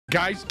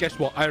Guys, guess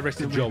what? I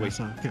arrested Joey.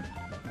 Did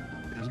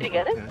you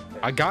get him?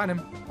 I got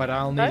him, but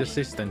I'll need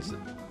assistance.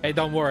 Hey,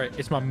 don't worry.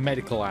 It's my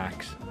medical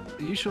axe.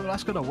 Are you sure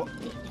that's gonna work?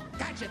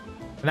 Gotcha.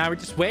 Now we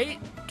just wait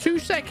 2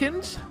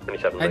 seconds,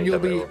 27, and you'll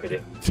be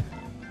RPD.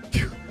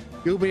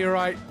 you'll be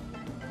alright.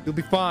 You'll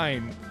be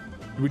fine.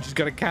 We just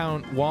gotta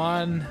count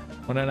 1,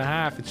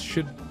 1.5.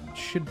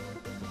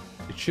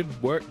 It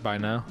should work by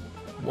now.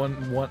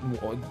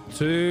 1,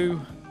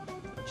 2.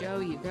 Joe,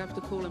 you have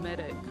to call a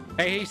medic.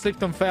 Hey, he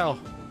slipped and fell.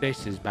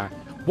 This is bad.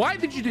 Why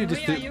did you do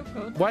this to?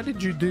 Why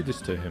did you do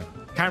this to him?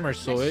 Camera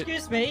saw it.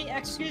 Excuse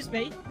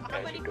me.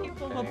 How many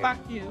people will back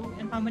you,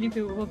 and how many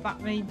people will back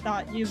me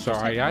that you?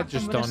 Sorry, I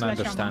just don't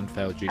understand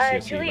failed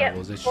GCSE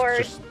levels. It's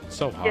just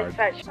so hard.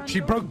 She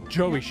broke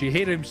Joey. She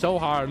hit him so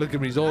hard. Look at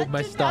me, he's all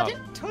messed up. I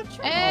didn't touch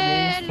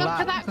him. Look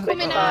at that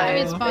coming out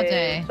of his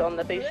body. On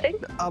the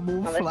boosting.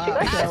 I'm all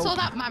flat. I saw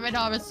that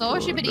marinara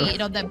sauce you've been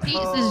eating on them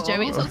pizzas,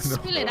 Joey. It's all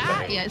spilling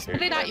out you. It's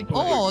spilling out your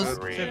pores.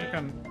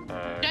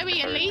 Joey,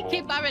 you're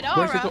leaking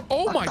marinara.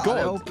 Oh my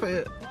god.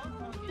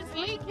 It's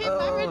leaking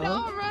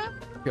marinara.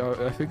 Yeah,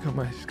 I think I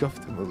might have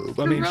scuffed him a little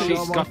bit. I mean,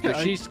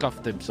 she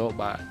scuffed him so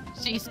bad.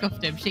 She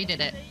scuffed him. She did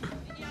it.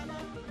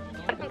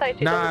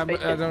 Nah,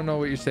 I don't know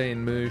what you're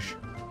saying, Moosh.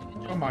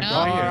 Oh my No.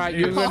 All god. right,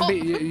 you're gonna be.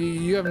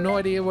 You have no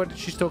idea what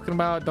she's talking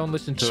about. Don't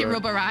listen to She her.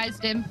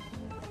 rubberized him.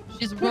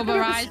 She's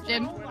rubberized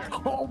him.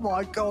 Oh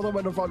my god, I'm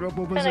in a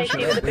vulnerable Can I see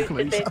position. with the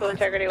boosted vehicle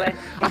integrity way?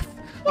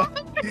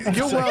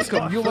 You're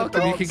welcome. You're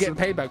welcome. You can get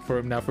payback for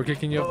him now for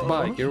kicking you off the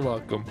bike. You're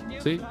welcome.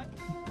 See?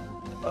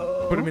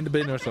 Put him in the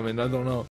bin or something. I don't know.